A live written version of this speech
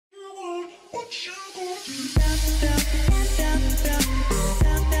What's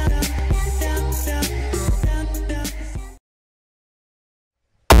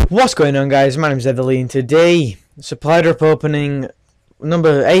going on, guys? My name's Eatherley, and today supply drop opening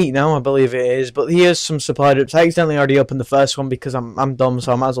number 8 now, I believe it is. But here's some supply drops. I accidentally already opened the first one because I'm dumb,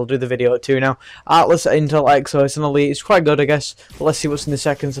 so I might as well do the video at 2 now. Atlas, Intel, Exos, and Elite. It's quite good, I guess. But let's see what's in the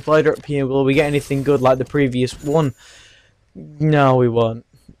second supply drop here. Will we get anything good like the previous one? No, we won't.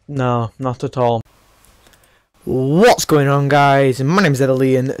 No, not at all. What's going on, guys? My name's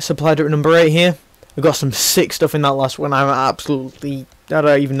Eatherley, and supply drop number 8 here. We've got some sick stuff in that last one. I'm absolutely... I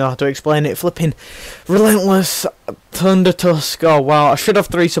don't even know how to explain it. Flipping relentless Thunder Tusk. Oh wow, I should have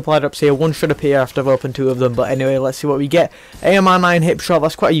 3 supply drops here. One should appear after I've opened 2 of them. But anyway, let's see what we get. AMR9 hip shot.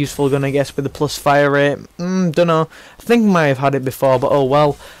 That's quite a useful gun, I guess, with the plus fire rate. Don't know. I think I might have had it before, but oh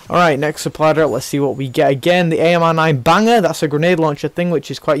well. Alright, next supply drop. Let's see what we get again. The AMR9 banger. That's a grenade launcher thing, which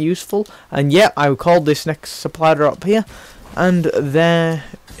is quite useful. And yeah, I called this next supply drop here. And there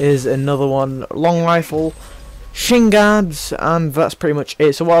is another one. Long rifle. Shin guards, and that's pretty much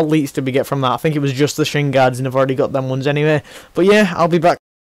it. So what elites did we get from that? I think it was just the shin guards, and I've already got them ones anyway. But yeah, I'll be back.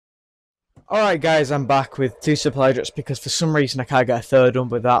 Alright guys, I'm back with 2 supply drops because for some reason I can't get a third one.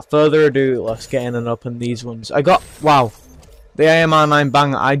 Without further ado, let's get in and open these ones. I got, wow, the AMR9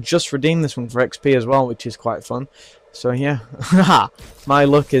 bang. I just redeemed this one for XP as well, which is quite fun. So yeah, my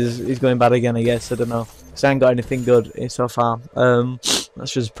luck is going bad again, I guess. I don't know, because I ain't got anything good so far.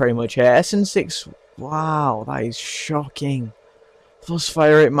 That's just pretty much it. SN6. Wow, that is shocking. Plus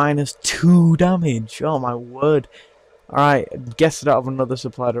fire rate minus 2 damage. Oh my word. Alright, guess it out of another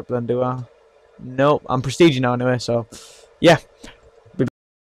supply drop then, do I? Nope, I'm prestige now anyway, so yeah.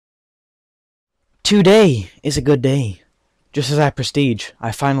 Today is a good day. Just as I prestige,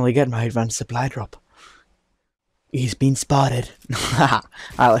 I finally get my advanced supply drop. He's been spotted. Alright,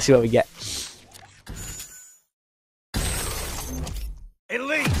 let's see what we get.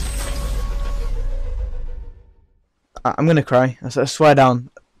 Elite! I'm gonna cry. I swear down.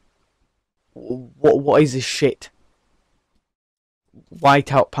 What is this shit?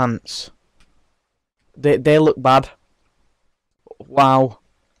 White out pants. They look bad. Wow.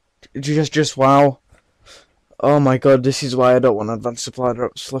 Just wow. Oh my god, this is why I don't want advanced supply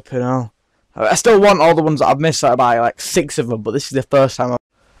drops. Flipping hell. I still want all the ones that I've missed. I buy like 6 of them, but this is the first time.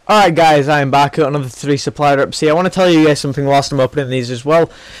 Alright guys, I am back at another 3 supply drops here. I want to tell you guys something whilst I'm opening these as well.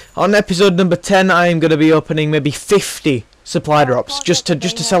 On episode number 10, I am going to be opening maybe 50 supply drops just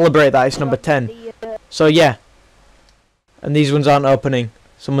to celebrate that it's number 10. So yeah. And these ones aren't opening.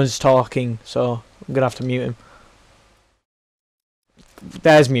 Someone's talking, so I'm going to have to mute him.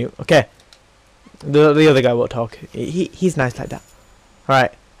 There's mute. Okay. The other guy won't talk. He's nice like that.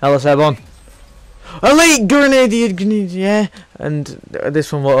 Alright, hello everyone. Elite grenade, yeah, and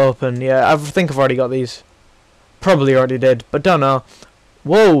this one will open. Yeah, I think I've already got these. Probably already did, but don't know.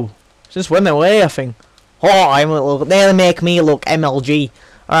 Whoa, since when they're way, I think. Oh, they make me look MLG.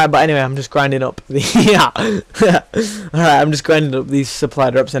 Alright, but anyway, I'm just grinding up. Yeah. Alright, I'm just grinding up these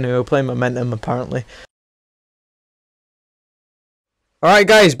supply drops anyway. We're playing momentum apparently. Alright,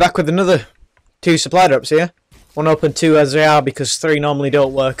 guys, back with another 2 supply drops here. One open 2 as they are because 3 normally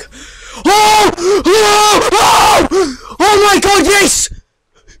don't work. Oh! Oh! Oh! Oh my god, yes!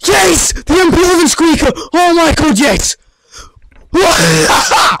 Yes! The MP11 squeaker! Oh my god, yes!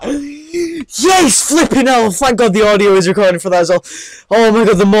 Yes! Flipping hell! Thank god the audio is recording for that as well. Oh my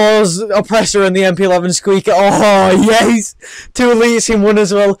god, the Morse oppressor and the MP11 squeaker. Oh, yes! 2 elites in one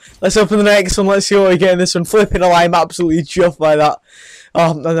as well. Let's open the next one. Let's see what we get in this one. Flipping hell, I'm absolutely chuffed by that.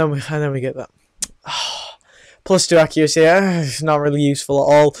 Oh, and then we get that. Oh. Plus 2 accuracy, it's not really useful at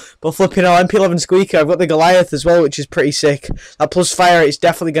all. But flipping out, MP11 squeaker, I've got the Goliath as well, which is pretty sick. That plus fire, it's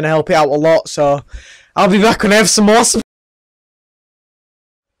definitely going to help it out a lot, so I'll be back when I have some more.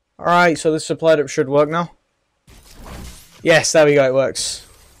 Alright, so this supply drop should work now. Yes, there we go, it works.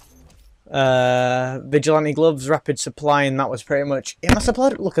 Vigilante gloves, rapid supply, and that was pretty much... Yeah, my supply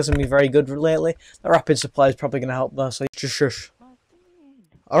drop look hasn't been very good lately. The rapid supply is probably going to help though, so just shush.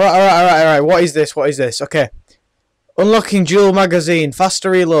 Alright, what is this? Okay. Unlocking dual magazine, faster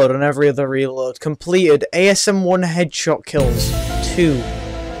reload on every other reload. Completed ASM1 headshot kills 2.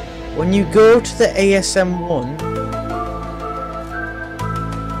 When you go to the ASM1,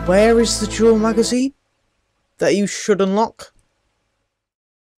 where is the dual magazine that you should unlock?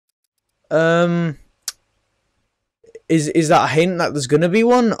 Is that a hint that there's gonna be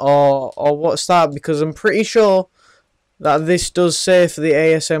one, or what's that? Because I'm pretty sure that this does say for the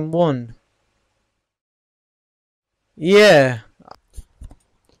ASM1. Yeah.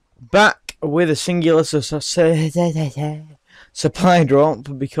 Back with a singular supply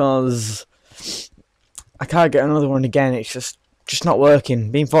drop because I can't get another one again. It's just not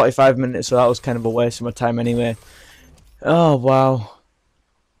working. Being 45 minutes, so that was kind of a waste of my time anyway. Oh wow,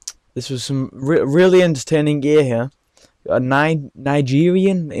 this was some really entertaining gear here. Got a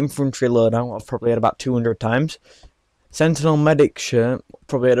Nigerian infantry loadout I've probably had about 200 times. Sentinel medic shirt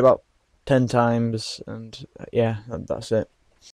probably had about 10 times, and yeah, that's it.